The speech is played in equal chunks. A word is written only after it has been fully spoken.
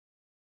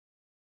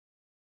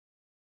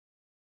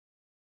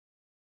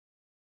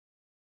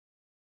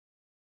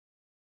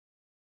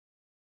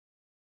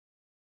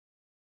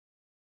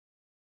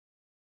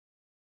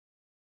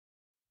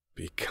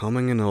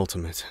Becoming an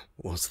ultimate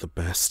was the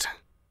best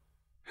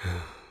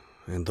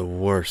and the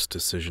worst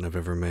decision I've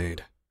ever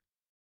made.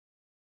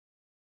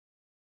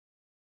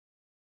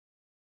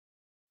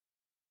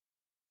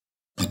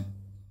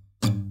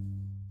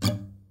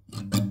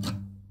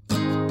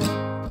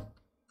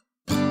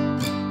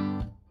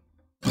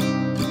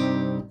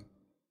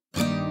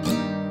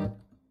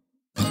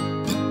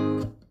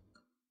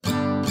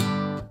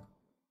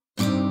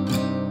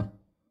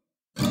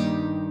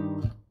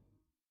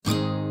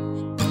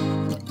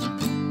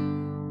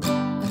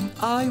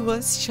 I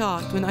was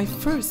shocked when I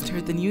first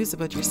heard the news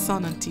about your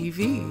son on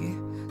TV.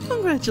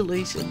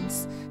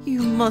 Congratulations.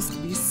 You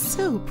must be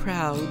so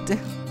proud.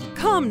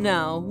 Come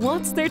now,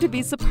 what's there to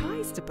be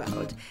surprised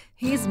about?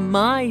 He's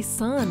my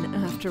son,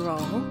 after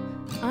all.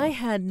 I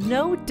had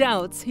no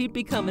doubts he'd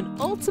become an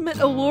ultimate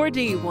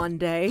awardee one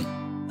day.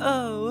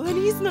 Oh, and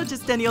he's not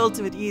just any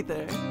ultimate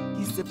either.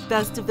 He's the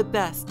best of the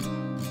best.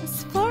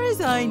 As far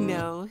as I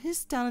know,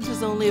 his talent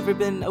has only ever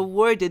been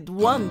awarded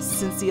once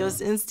since the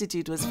Oz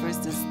Institute was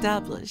first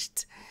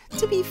established.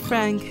 To be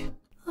frank,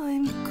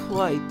 I'm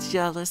quite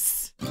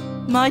jealous.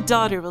 My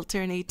daughter will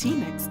turn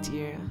 18 next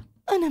year,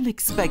 and I'm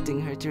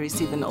expecting her to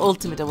receive an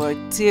ultimate award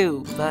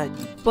too,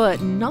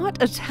 But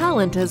not a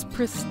talent as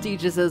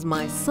prestigious as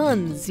my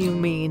son's, you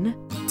mean?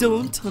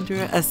 Don't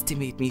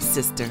underestimate me,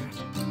 sister.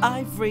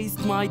 I've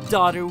raised my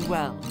daughter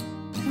well.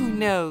 Who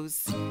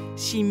knows?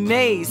 She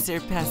may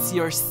surpass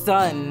your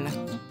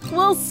son.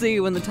 We'll see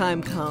when the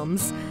time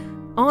comes.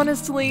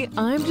 Honestly,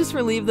 I'm just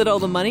relieved that all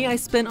the money I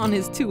spent on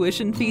his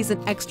tuition fees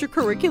and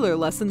extracurricular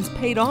lessons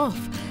paid off.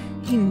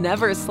 He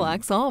never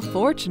slacks off,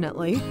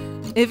 fortunately.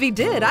 If he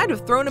did, I'd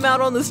have thrown him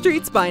out on the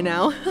streets by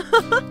now.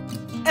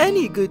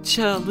 Any good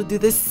child would do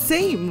the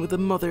same with a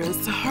mother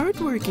as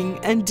hardworking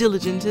and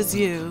diligent as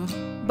you.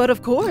 But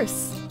of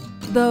course.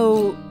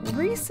 Though,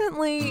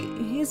 recently,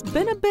 he's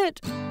been a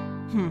bit...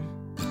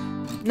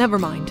 Never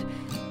mind.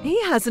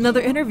 He has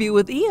another interview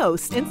with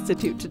EOS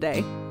Institute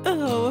today.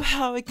 Oh,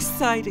 how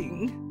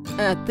exciting.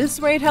 At this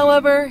rate,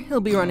 however,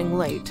 he'll be running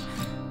late.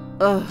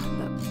 Ugh,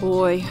 that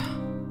boy.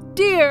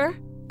 Dear,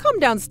 come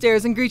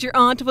downstairs and greet your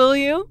aunt, will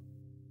you?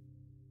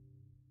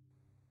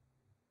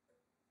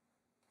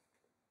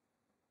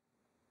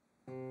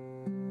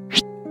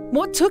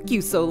 What took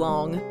you so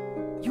long?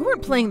 You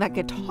weren't playing that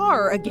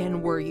guitar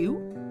again, were you?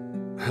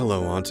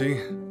 Hello,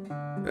 Auntie.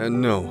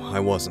 No, I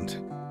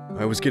wasn't.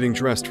 I was getting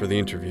dressed for the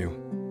interview.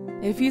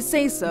 If you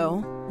say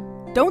so.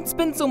 Don't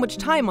spend so much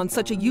time on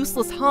such a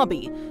useless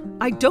hobby.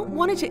 I don't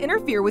want it to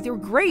interfere with your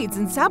grades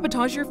and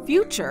sabotage your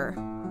future.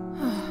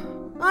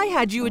 I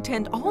had you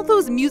attend all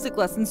those music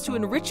lessons to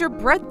enrich your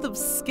breadth of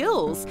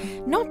skills,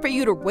 not for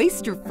you to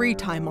waste your free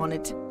time on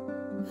it.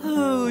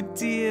 Oh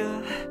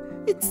dear.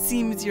 It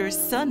seems your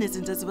son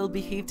isn't as well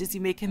behaved as you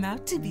make him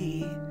out to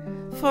be.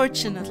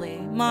 Fortunately,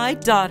 my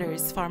daughter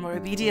is far more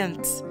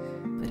obedient.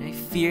 But I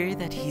fear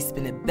that he's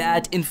been a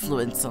bad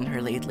influence on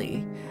her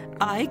lately.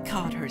 I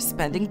caught her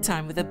spending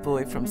time with a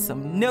boy from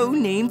some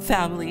no-name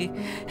family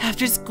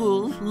after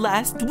school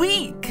last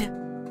week.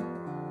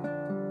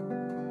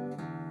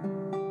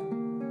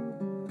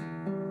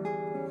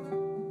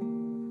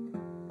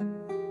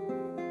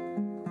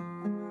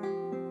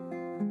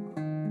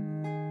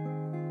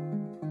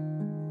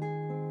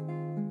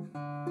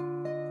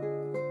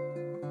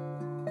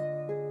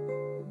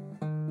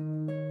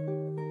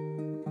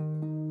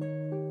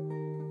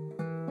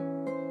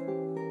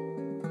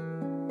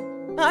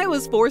 I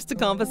was forced to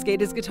confiscate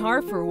his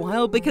guitar for a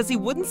while because he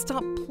wouldn't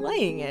stop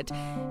playing it.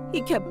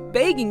 He kept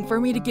begging for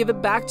me to give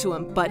it back to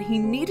him, but he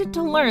needed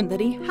to learn that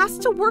he has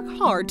to work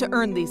hard to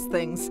earn these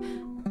things.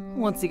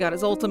 Once he got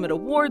his ultimate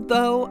award,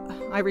 though,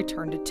 I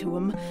returned it to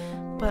him.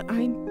 But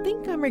I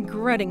think I'm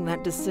regretting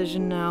that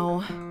decision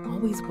now.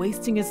 Always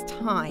wasting his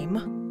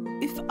time.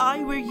 If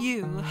I were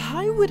you,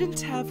 I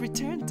wouldn't have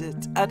returned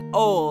it at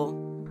all.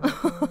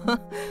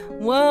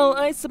 Well,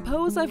 I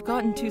suppose I've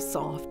gotten too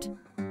soft.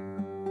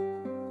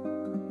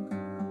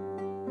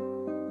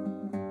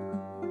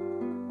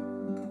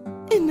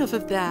 Enough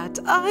of that.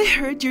 I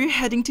heard you're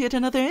heading to yet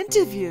another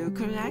interview,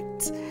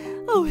 correct?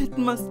 Oh, it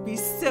must be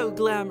so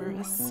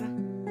glamorous.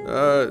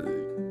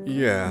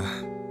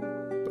 Yeah.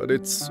 But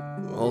it's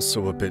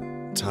also a bit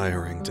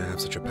tiring to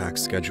have such a packed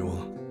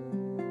schedule.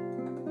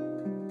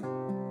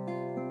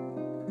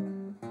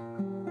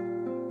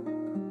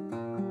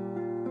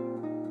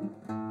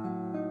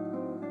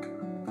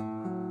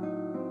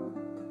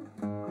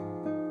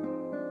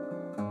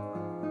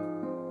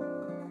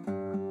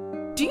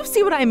 Do you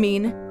see what I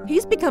mean?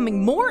 He's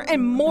becoming more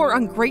and more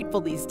ungrateful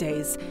these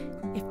days.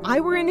 If I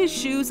were in his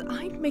shoes,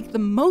 I'd make the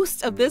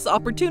most of this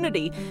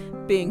opportunity.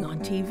 Being on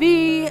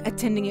TV,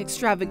 attending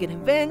extravagant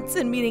events,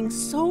 and meeting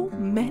so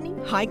many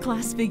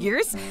high-class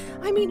figures.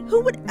 I mean,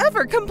 who would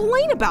ever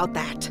complain about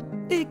that?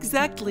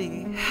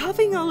 Exactly.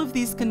 Having all of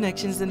these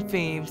connections and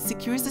fame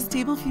secures a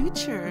stable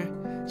future.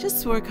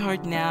 Just work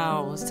hard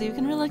now, so you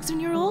can relax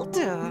when you're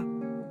older.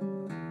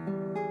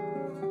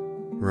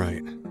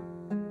 Right.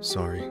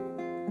 Sorry.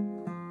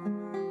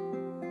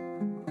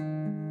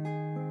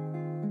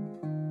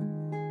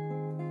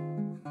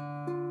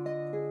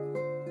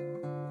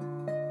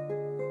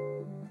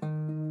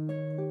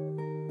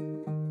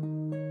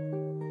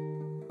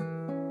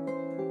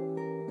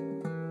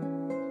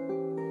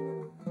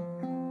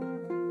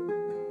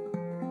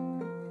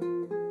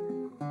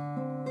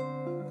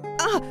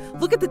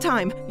 Look at the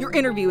time. Your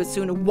interview is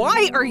soon.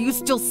 Why are you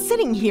still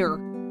sitting here?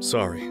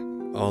 Sorry,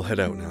 I'll head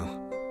out now.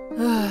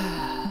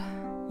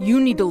 You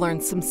need to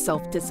learn some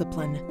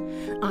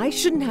self-discipline. I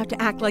shouldn't have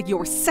to act like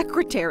your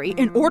secretary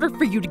in order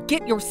for you to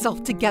get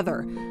yourself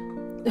together.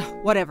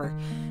 Whatever.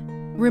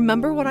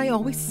 Remember what I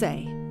always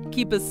say.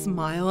 Keep a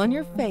smile on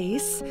your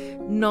face,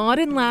 nod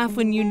and laugh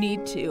when you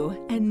need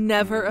to, and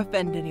never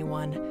offend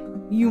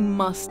anyone. You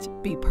must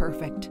be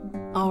perfect,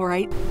 all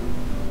right?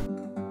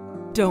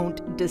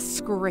 Don't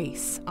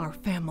disgrace our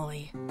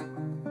family.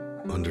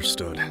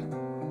 Understood.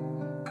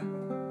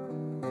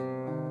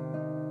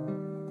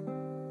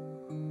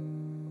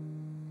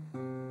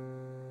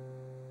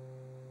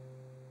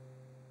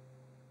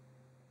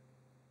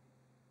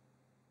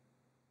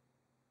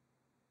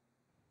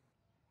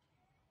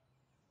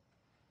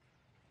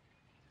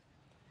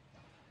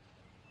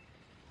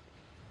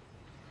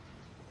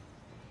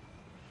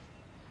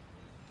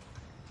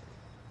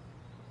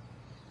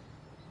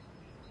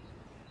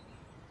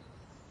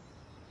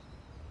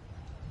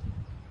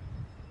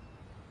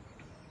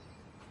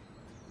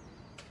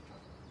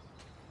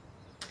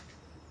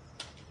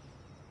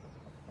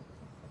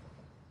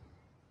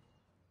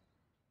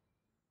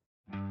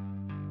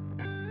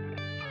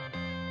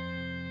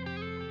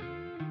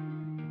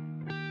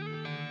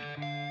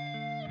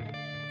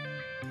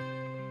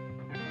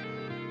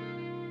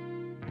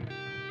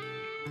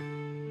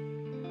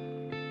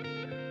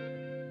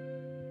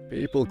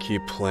 People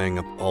keep playing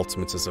up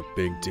Ultimates as a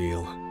big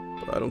deal,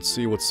 but I don't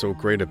see what's so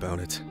great about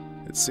it.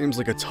 It seems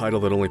like a title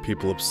that only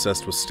people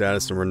obsessed with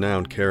status and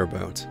renown care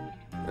about.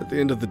 At the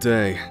end of the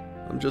day,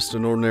 I'm just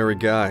an ordinary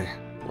guy,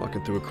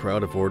 walking through a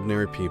crowd of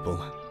ordinary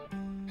people.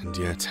 And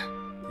yet,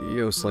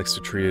 Eos likes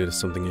to treat it as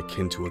something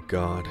akin to a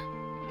god.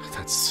 But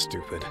that's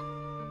stupid.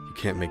 You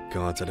can't make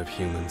gods out of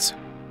humans.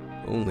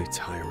 Only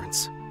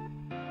tyrants.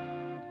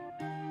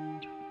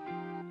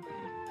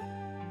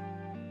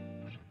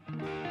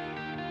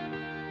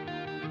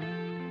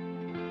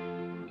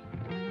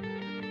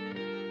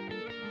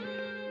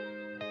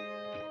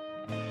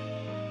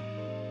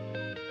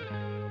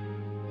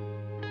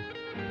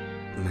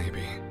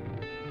 Maybe,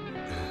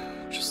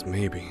 just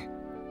maybe,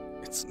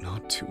 it's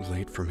not too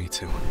late for me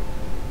to.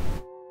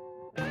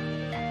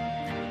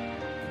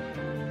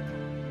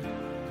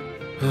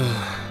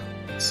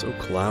 It's so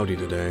cloudy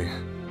today.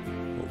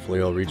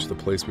 Hopefully I'll reach the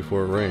place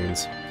before it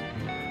rains.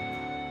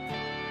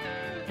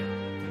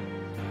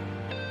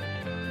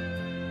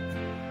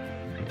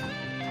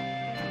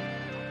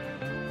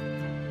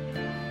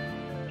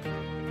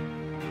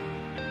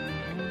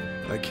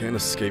 I can't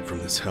escape from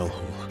this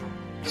hellhole.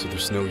 So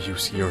there's no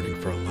use yearning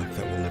for a life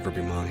that will never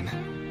be mine.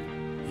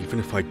 Even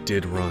if I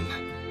did run,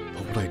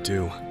 what would I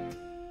do?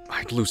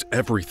 I'd lose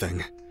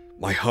everything.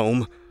 My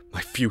home, my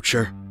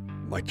future,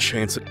 my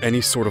chance at any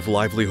sort of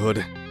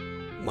livelihood.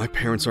 My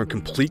parents are in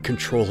complete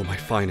control of my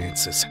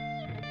finances,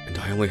 and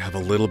I only have a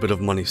little bit of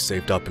money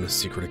saved up in a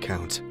secret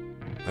account.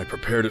 I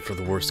prepared it for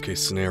the worst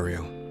case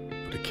scenario,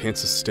 but it can't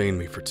sustain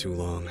me for too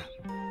long.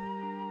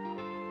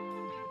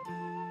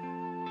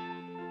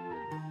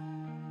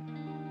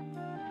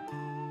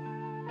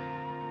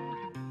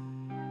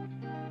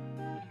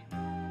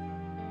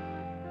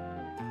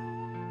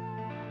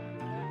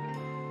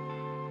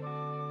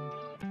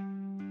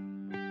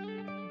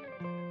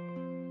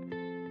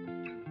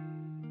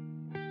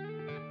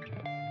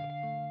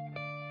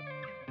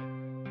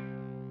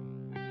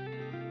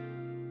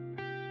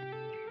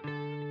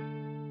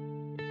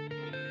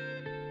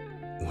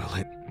 Will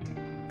it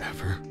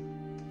ever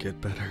get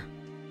better?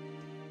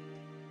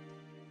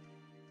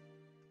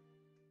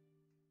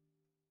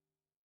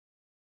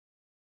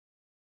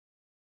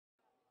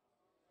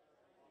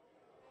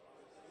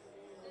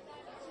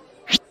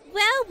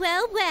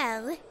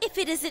 Well, if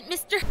it isn't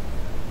Mr.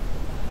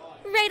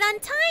 Right on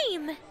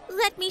time!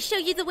 Let me show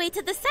you the way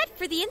to the set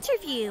for the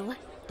interview.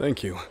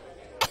 Thank you.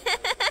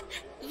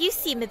 You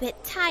seem a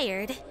bit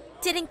tired.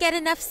 Didn't get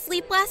enough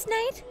sleep last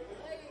night?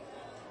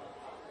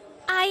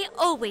 I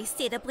always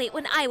stayed up late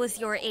when I was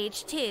your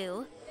age,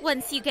 too.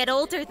 Once you get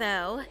older,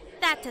 though,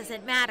 that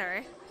doesn't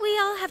matter. We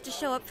all have to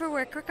show up for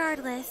work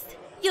regardless.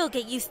 You'll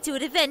get used to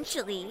it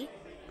eventually.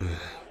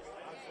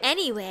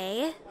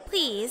 Anyway,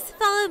 please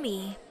follow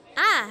me.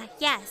 Ah,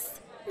 yes.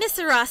 Miss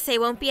Arase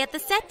won't be at the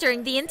set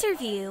during the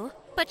interview,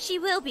 but she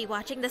will be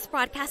watching this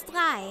broadcast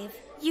live.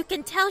 You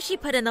can tell she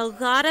put in a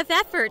lot of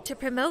effort to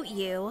promote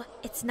you.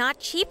 It's not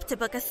cheap to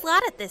book a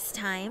slot at this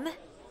time.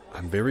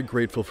 I'm very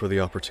grateful for the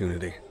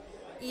opportunity.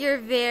 You're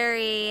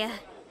very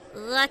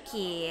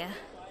lucky,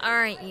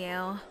 aren't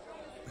you?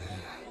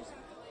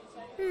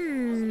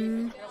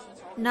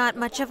 Not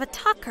much of a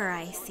talker,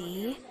 I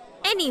see.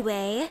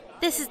 Anyway,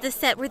 this is the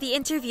set where the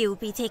interview will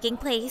be taking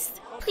place.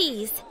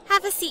 Please,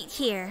 have a seat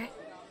here.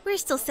 We're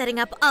still setting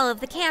up all of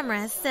the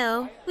cameras,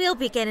 so we'll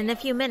begin in a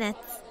few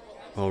minutes.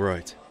 All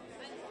right.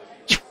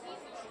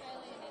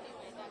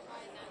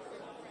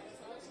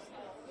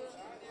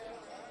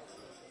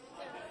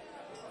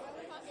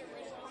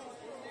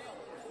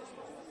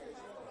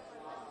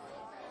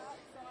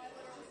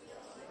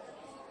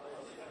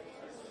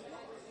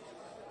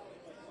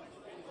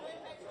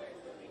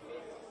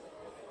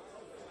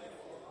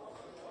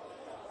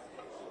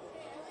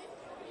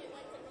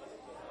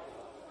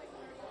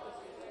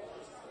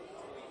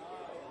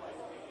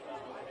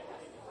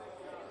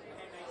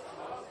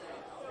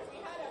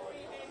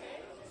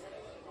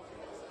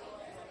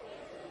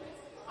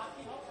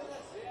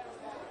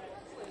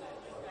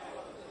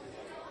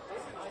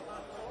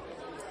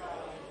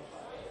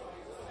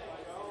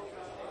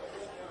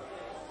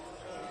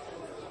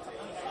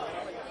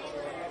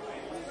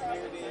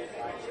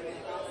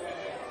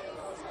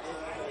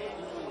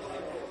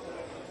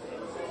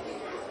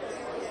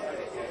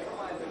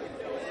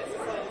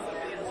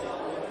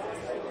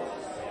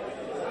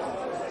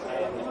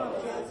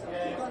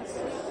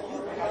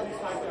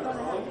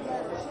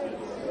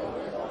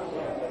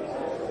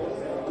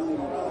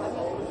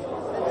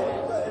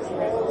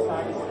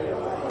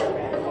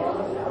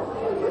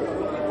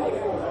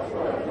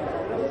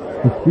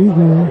 Excuse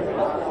me.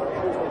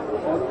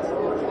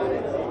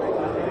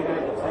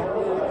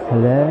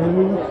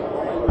 Hello?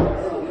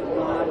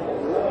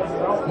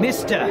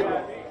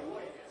 Mister!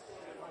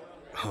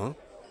 Huh?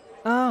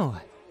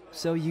 Oh,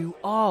 so you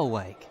are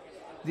awake.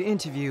 The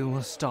interview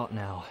will start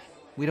now.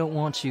 We don't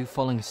want you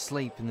falling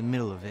asleep in the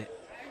middle of it.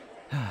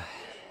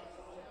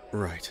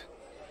 Right.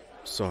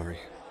 Sorry.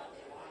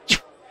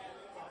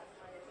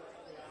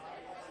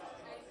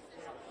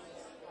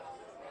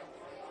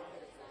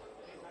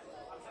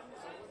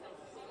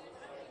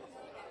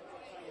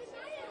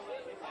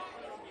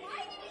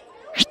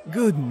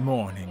 Good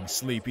morning,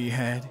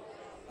 sleepyhead.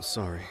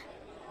 Sorry.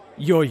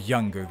 You're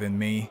younger than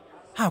me.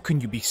 How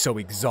can you be so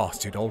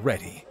exhausted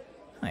already?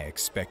 I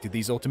expected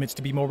these ultimates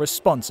to be more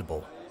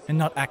responsible and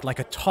not act like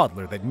a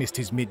toddler that missed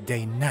his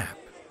midday nap.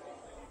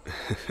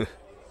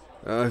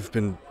 I've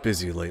been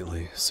busy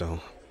lately,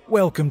 so...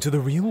 Welcome to the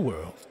real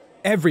world.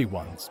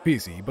 Everyone's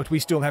busy, but we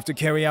still have to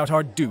carry out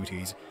our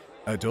duties.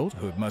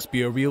 Adulthood must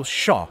be a real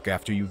shock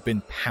after you've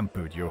been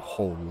pampered your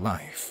whole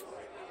life.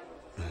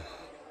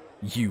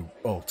 You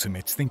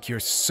ultimates think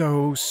you're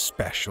so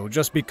special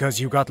just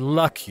because you got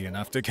lucky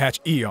enough to catch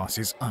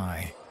Eos's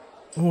eye.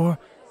 Or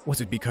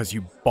was it because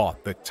you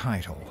bought the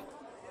title?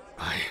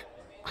 I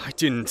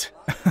didn't...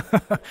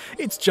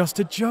 It's just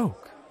a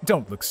joke.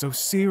 Don't look so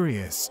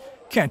serious.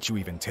 Can't you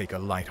even take a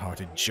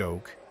lighthearted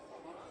joke?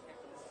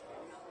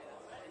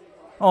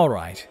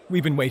 Alright,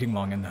 we've been waiting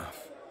long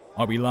enough.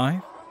 Are we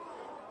live?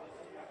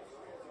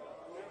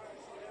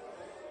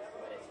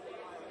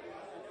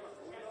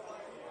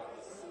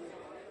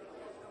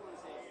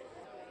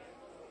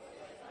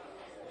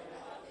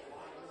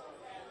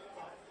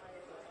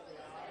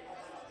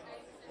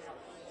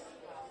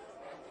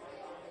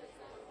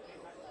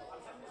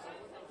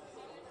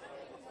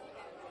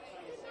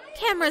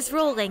 Camera's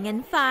rolling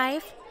in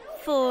 5,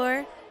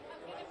 4...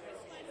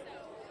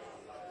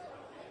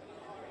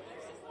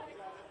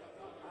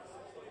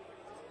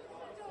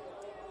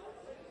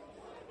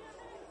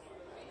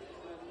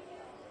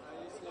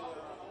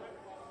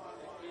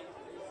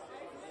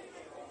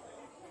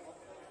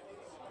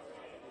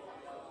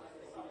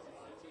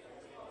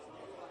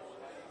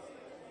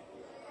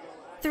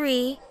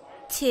 Three,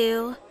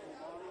 two...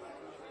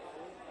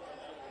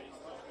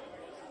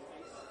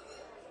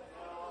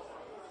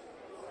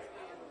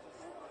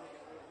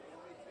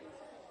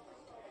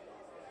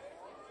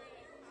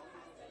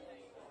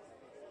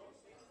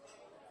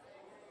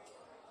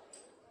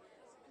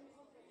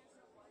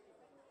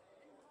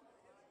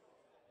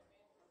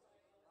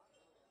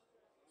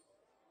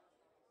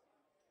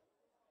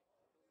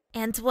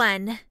 and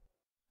 1.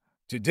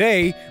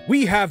 Today,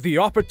 we have the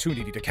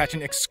opportunity to catch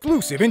an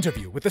exclusive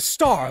interview with the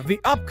star of the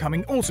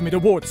upcoming Ultimate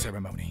Award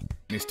ceremony,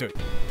 Mr.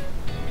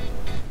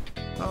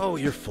 Oh,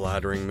 you're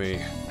flattering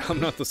me. I'm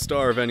not the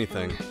star of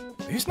anything.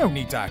 There's no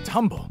need to act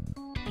humble.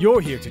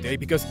 You're here today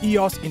because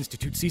EOS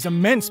Institute sees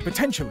immense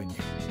potential in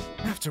you.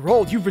 After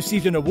all, you've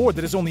received an award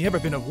that has only ever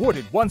been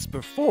awarded once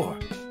before.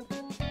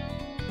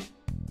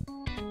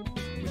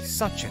 With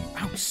such an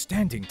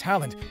outstanding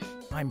talent,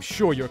 I'm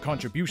sure your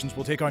contributions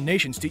will take our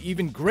nations to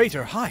even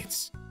greater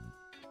heights.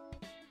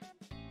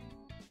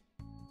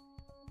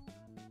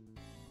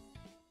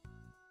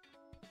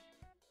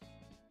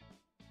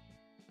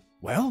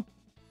 Well,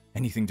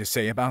 anything to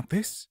say about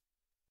this?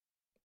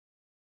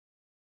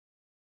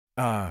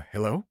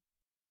 Hello?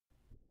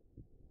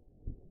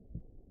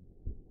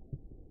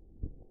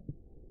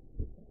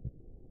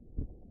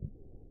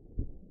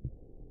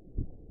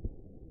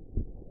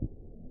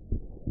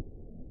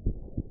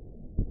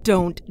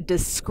 Don't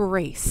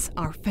disgrace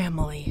our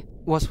family.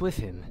 What's with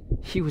him?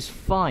 He was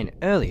fine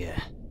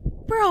earlier.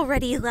 We're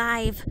already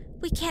live.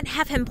 We can't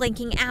have him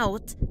blinking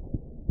out.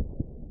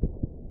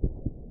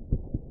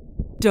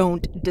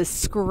 Don't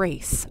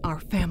disgrace our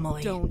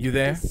family. Don't You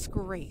there?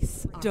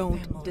 disgrace our family.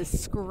 Don't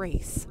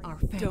disgrace our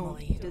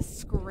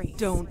family.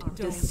 Don't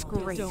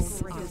disgrace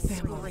our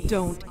family.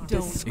 Don't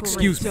disgrace.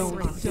 Excuse me.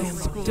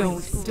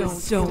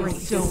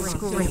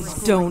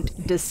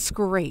 Don't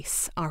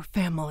disgrace our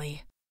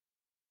family.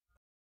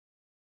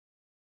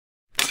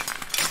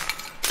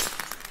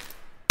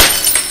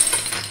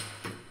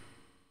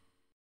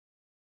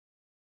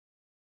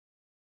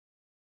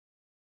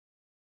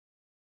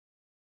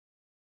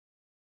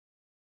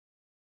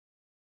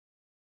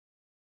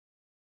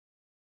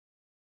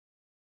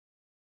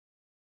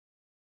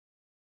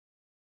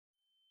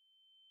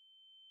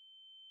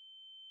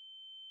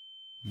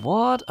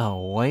 What a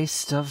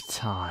waste of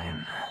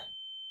time.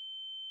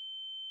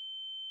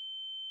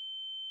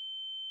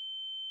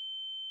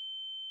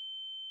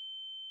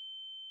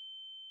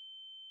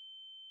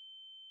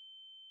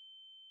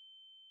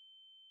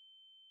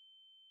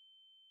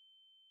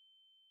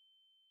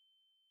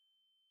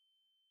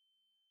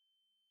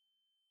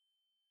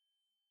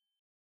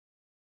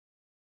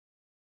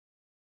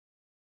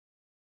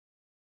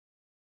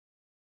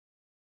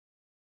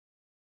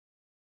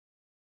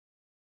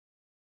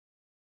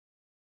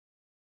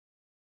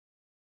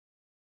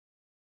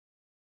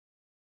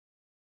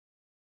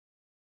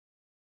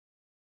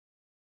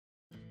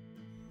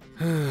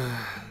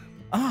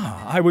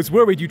 Ah, I was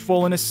worried you'd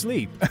fallen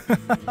asleep.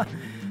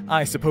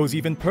 I suppose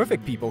even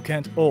perfect people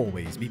can't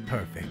always be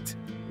perfect.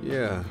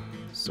 Yeah,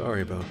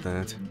 sorry about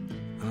that.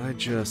 I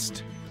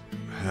just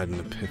had an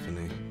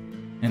epiphany.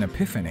 An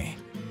epiphany?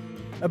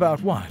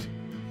 About what?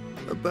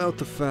 About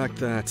the fact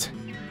that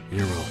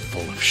you're all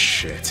full of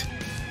shit.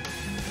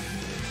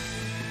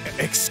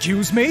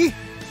 Excuse me?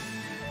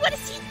 What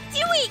is he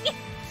doing?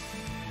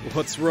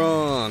 What's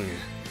wrong?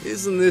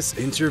 Isn't this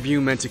interview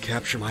meant to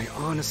capture my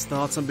honest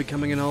thoughts on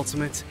becoming an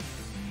ultimate?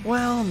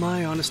 Well,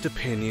 my honest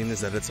opinion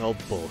is that it's all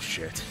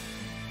bullshit.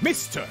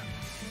 Mister!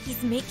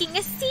 He's making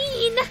a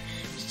scene.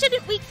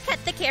 Shouldn't we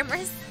cut the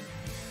cameras?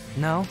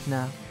 No,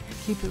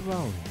 keep it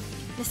rolling.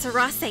 Miss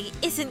Arase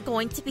isn't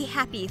going to be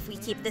happy if we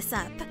keep this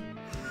up.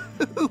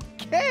 Who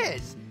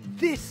cares?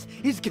 This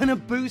is gonna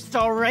boost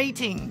our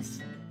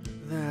ratings.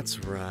 That's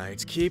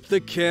right, keep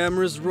the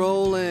cameras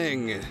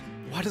rolling.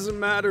 Why does it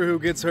matter who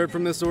gets hurt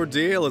from this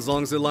ordeal as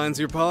long as it lines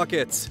your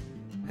pockets?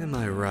 Am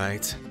I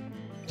right?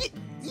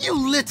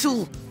 You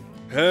little...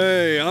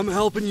 Hey, I'm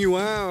helping you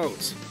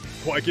out.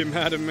 Why get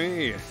mad at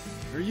me?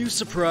 Are you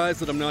surprised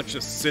that I'm not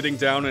just sitting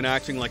down and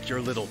acting like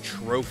your little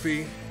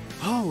trophy?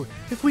 Oh,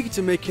 if we get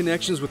to make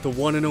connections with the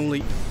one and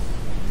only...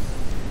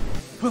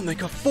 we'll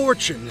make a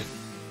fortune!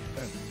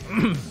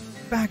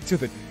 Back to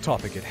the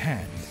topic at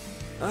hand.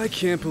 I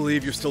can't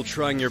believe you're still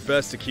trying your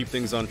best to keep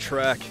things on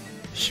track.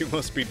 You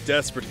must be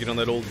desperate to get on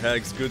that old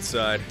hag's good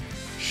side.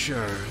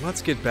 Sure,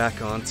 let's get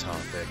back on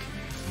topic.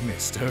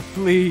 Mister,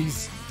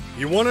 please.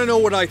 You want to know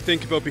what I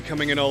think about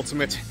becoming an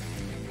ultimate?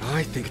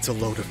 I think it's a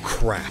load of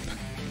crap.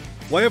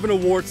 Why have an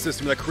award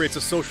system that creates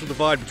a social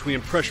divide between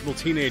impressionable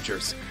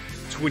teenagers?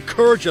 To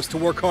encourage us to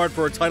work hard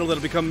for a title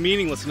that'll become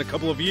meaningless in a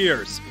couple of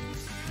years?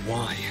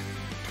 Why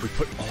do we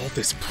put all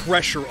this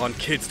pressure on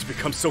kids to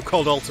become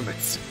so-called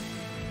ultimates?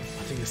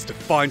 Letting this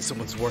define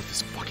someone's worth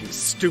is fucking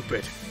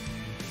stupid.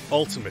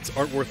 Ultimates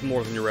aren't worth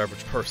more than your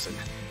average person.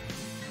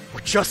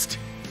 We're just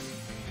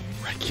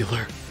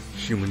regular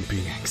human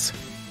beings.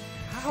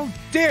 How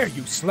dare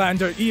you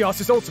slander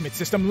EOS's ultimate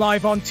system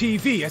live on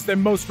TV as their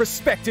most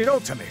respected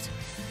ultimate?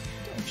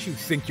 Don't you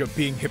think you're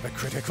being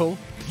hypocritical?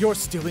 You're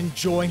still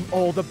enjoying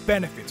all the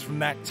benefits from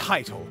that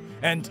title,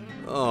 and...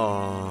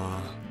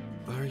 Aww,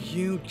 are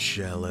you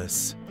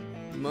jealous?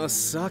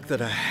 Must suck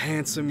that a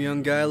handsome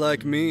young guy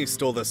like me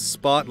stole the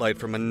spotlight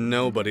from a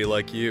nobody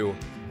like you.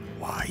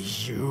 Why,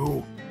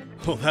 you...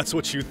 Well, that's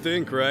what you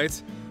think,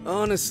 right?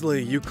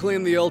 Honestly, you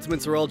claim the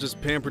Ultimates are all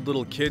just pampered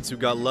little kids who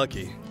got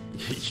lucky.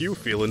 You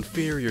feel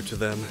inferior to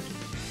them.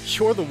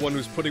 You're the one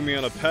who's putting me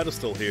on a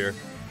pedestal here.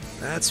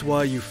 That's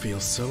why you feel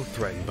so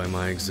threatened by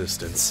my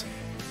existence.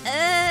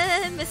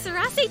 Miss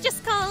Arase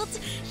just called.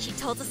 She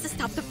told us to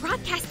stop the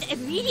broadcast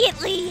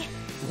immediately.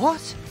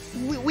 What?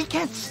 We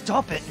can't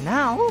stop it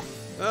now.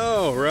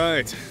 Oh,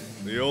 right.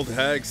 The old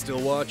hag's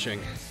still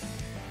watching.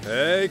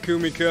 Hey,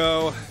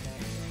 Kumiko.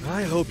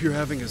 I hope you're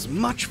having as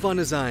much fun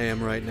as I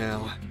am right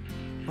now.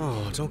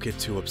 Oh, don't get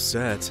too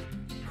upset,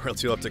 or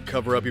else you'll have to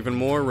cover up even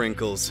more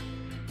wrinkles.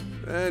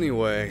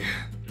 Anyway,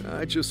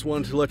 I just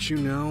wanted to let you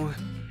know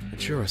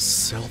that you're a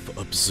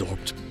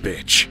self-absorbed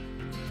bitch.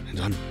 And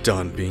I'm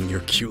done being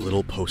your cute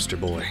little poster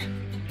boy.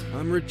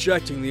 I'm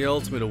rejecting the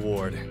Ultimate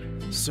Award,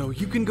 so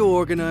you can go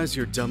organize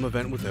your dumb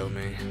event without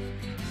me.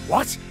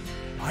 What?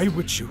 Why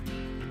would you?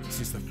 This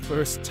is the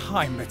first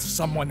time that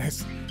someone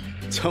has...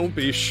 Don't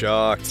be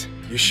shocked.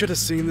 You should have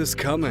seen this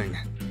coming.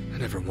 I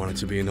never wanted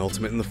to be an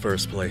Ultimate in the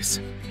first place.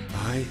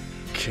 I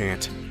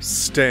can't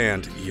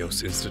stand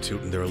EOS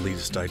Institute and their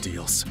elitist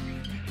ideals.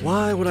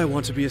 Why would I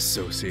want to be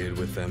associated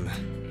with them?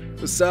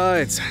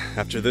 Besides,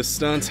 after this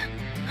stunt,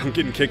 I'm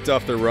getting kicked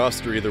off their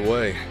roster either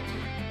way.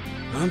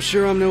 I'm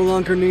sure I'm no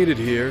longer needed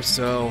here,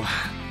 so...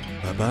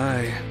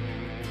 bye-bye.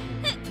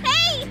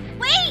 Hey!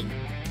 Wait!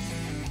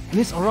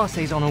 Miss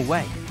Arase's on her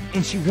way,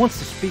 and she wants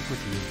to speak with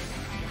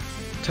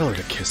you. Tell her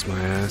to kiss my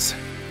ass.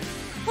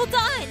 Hold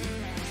on!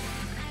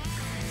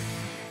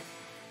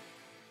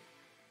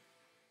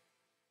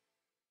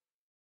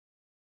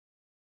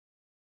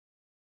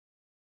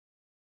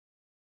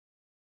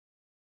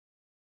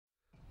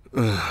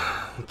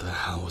 What the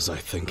hell was I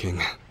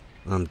thinking?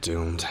 I'm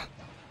doomed.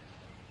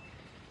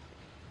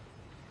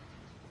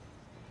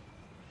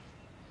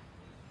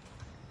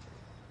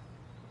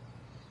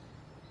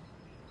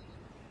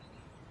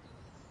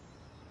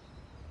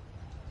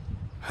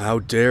 How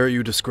dare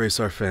you disgrace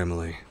our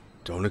family?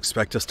 Don't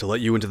expect us to let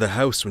you into the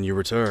house when you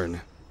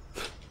return.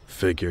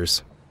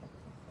 Figures.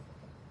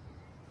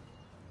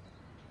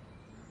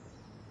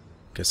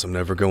 Guess I'm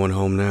never going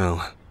home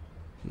now.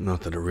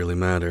 Not that it really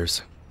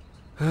matters.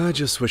 I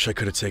just wish I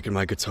could have taken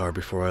my guitar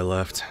before I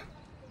left.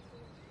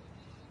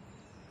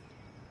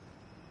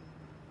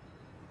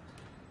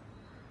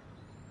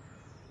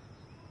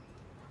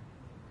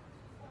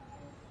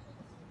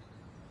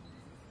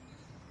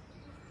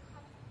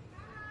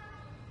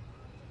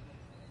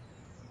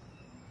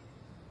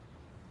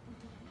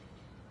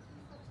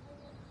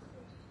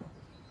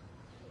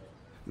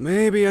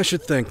 Maybe I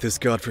should thank this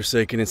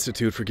godforsaken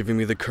institute for giving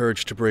me the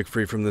courage to break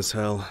free from this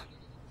hell.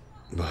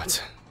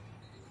 But...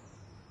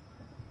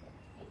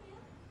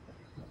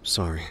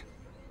 Sorry.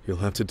 You'll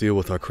have to deal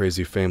with our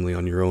crazy family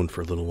on your own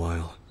for a little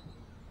while.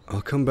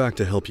 I'll come back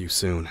to help you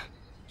soon.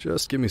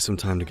 Just give me some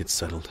time to get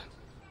settled.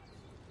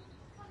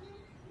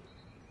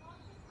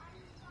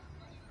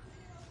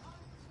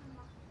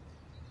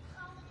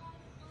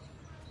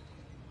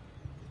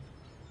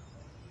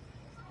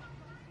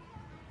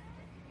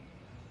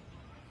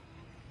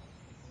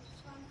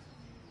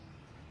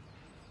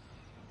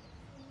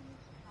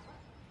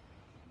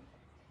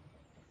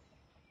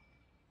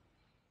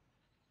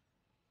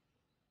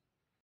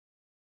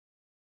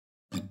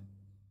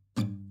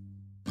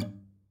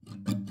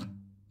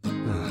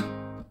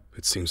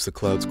 It seems the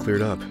clouds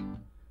cleared up.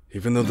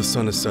 Even though the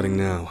sun is setting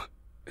now,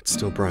 it's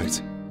still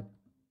bright.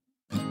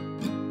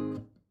 I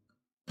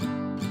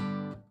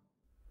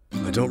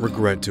don't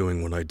regret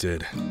doing what I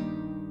did.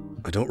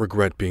 I don't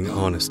regret being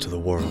honest to the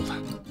world.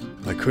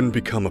 I couldn't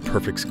become a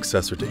perfect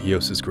successor to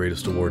Eos's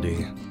greatest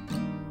awardee.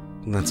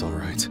 And that's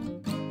alright.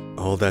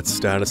 All that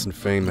status and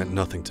fame meant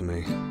nothing to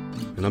me,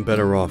 and I'm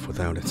better off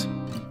without it.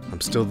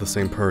 I'm still the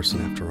same person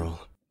after all.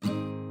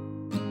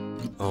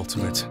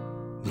 Ultimate,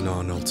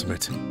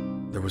 non-ultimate.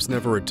 There was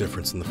never a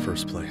difference in the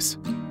first place.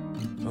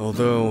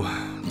 Although,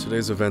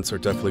 today's events are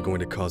definitely going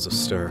to cause a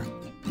stir,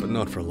 but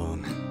not for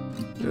long.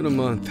 In a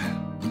month,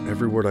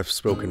 every word I've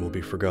spoken will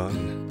be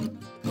forgotten.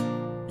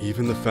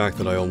 Even the fact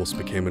that I almost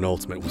became an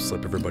ultimate will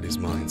slip everybody's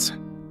minds,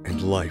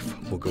 and life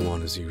will go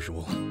on as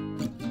usual.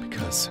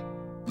 Because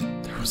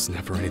there was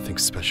never anything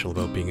special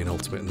about being an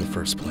ultimate in the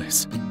first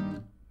place.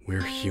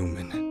 We're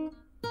human,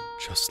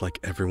 just like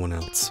everyone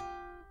else.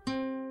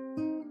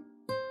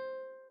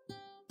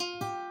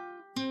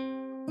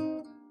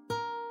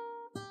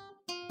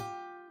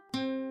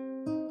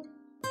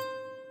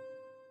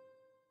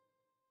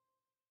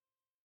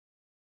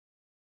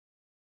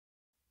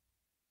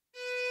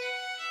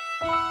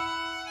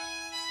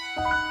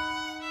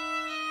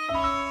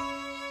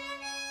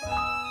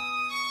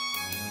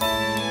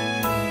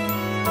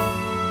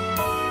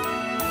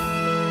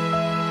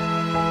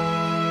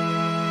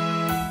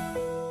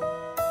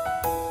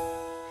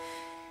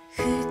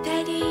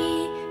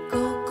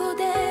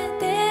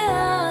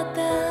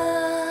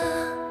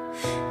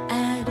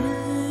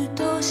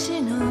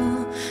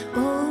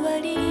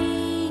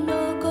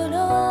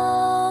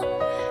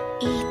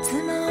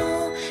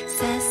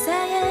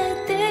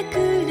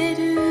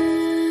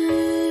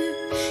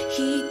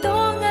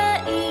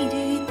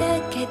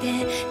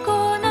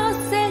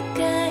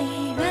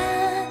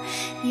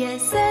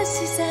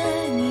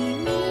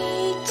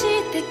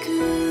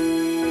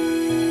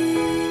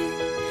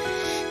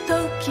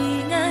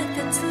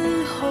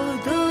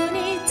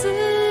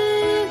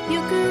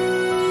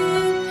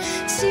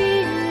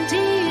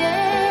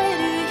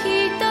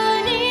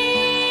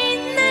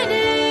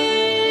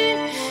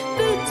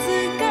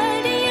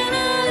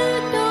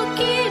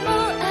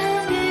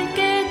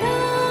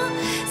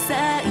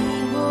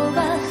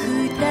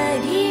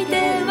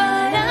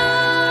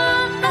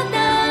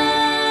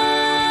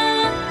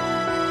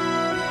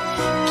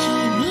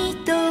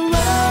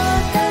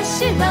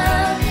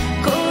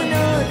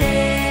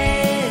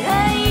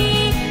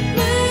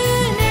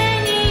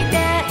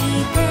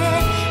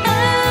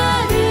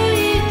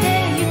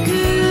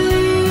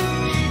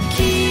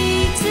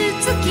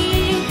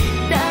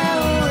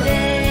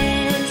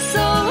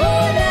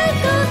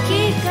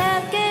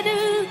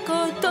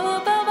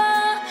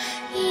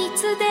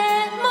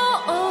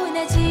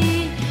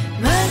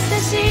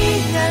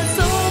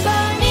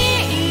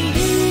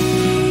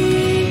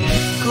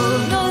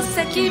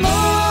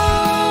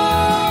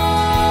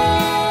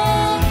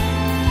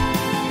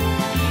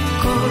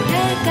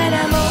か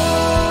らも